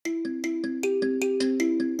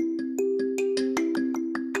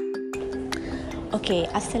Okay,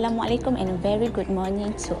 Assalamualaikum and a very good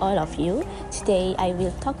morning to all of you. Today I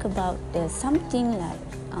will talk about something like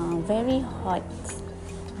very hot,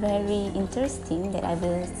 very interesting that I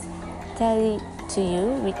will tell it to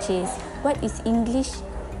you, which is what is English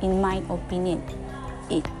in my opinion.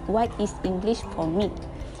 What is English for me?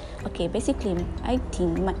 Okay, basically I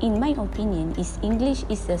think in my opinion is English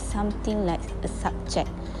is something like a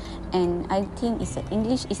subject, and I think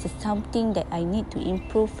English is something that I need to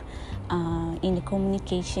improve in the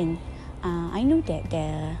communication. I know that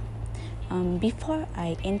before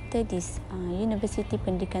I enter this University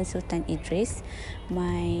Pendidikan Sultan Idris,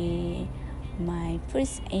 my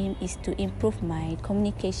first aim is to improve my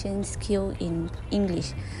communication skill in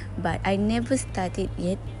English, but I never started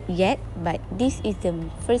yet. But this is the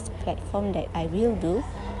first platform that I will do,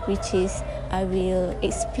 which is I will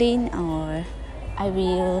explain, or I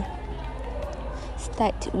will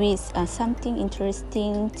start with something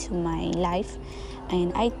interesting to my life.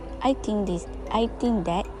 And I think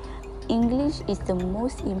that English is the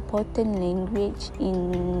most important language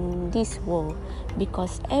in this world,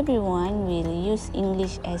 because everyone will use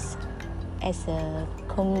English as a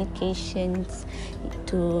communications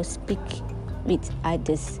to speak with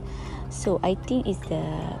others. So I think it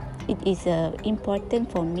is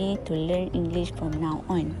important for me to learn English from now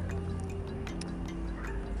on.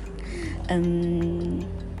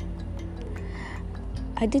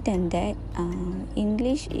 Other than that,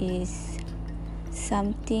 English is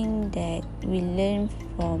something that we learn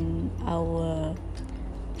from our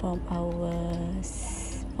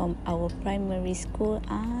primary school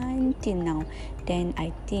until now. Then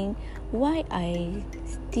I think why I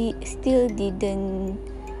still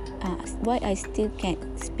can't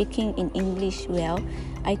speaking in English well.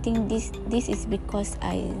 I think this is because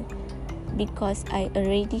I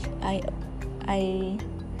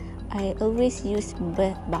always use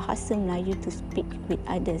bahasa Melayu to speak with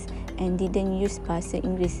others and didn't use bahasa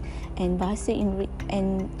Inggeris.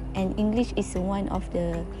 And English is one of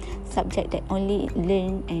the subject that only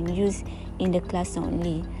learn and use in the class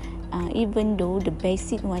only. Even though the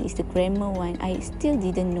basic one is the grammar one, I still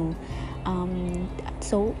didn't know.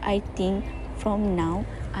 So I think from now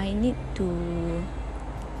I need to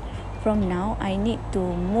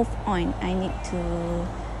move on. I need to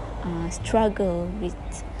struggle with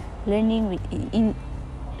learning with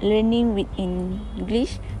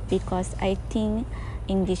English, because I think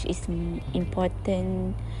English is an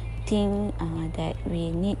important thing that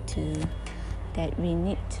we need to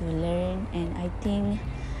learn. And I think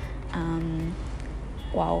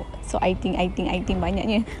wow, so I think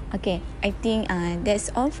banyaknya. Okay, I think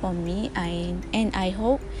that's all for me. I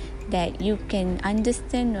hope that you can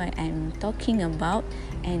understand what I'm talking about,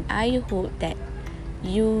 and I hope that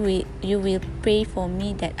you will pray for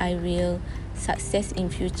me that I will success in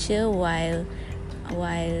future while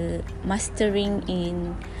mastering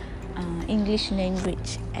in English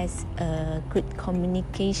language as a good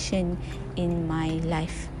communication in my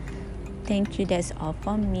life. Thank you. That's all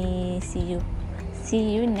for me. See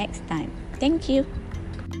you next time. Thank you.